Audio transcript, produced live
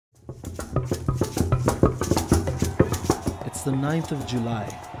It's the 9th of July.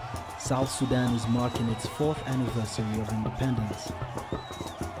 South Sudan is marking its 4th anniversary of independence.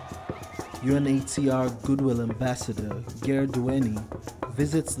 UNHCR Goodwill Ambassador Ger Duany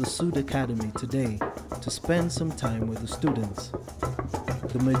visits the Sud Academy today to spend some time with the students.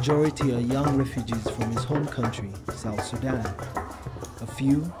 The majority are young refugees from his home country, South Sudan. A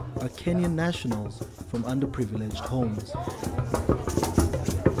few are Kenyan nationals from underprivileged homes.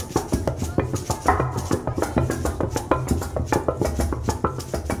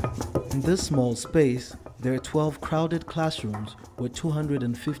 In this small space, there are 12 crowded classrooms where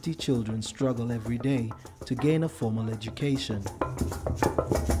 250 children struggle every day to gain a formal education.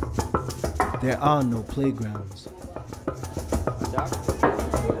 There are no playgrounds.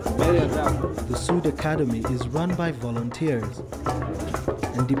 The Sud Academy is run by volunteers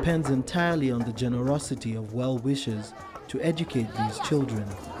and depends entirely on the generosity of well-wishers to educate these children.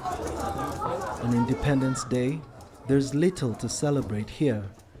 On Independence Day, there's little to celebrate here,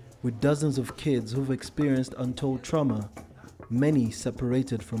 with dozens of kids who've experienced untold trauma, many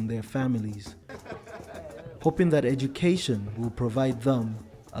separated from their families, hoping that education will provide them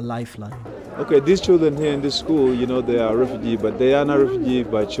a lifeline. Okay, these children here in this school, they are refugees, but they are not refugees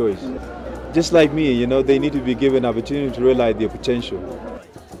by choice. Just like me, they need to be given opportunity to realize their potential.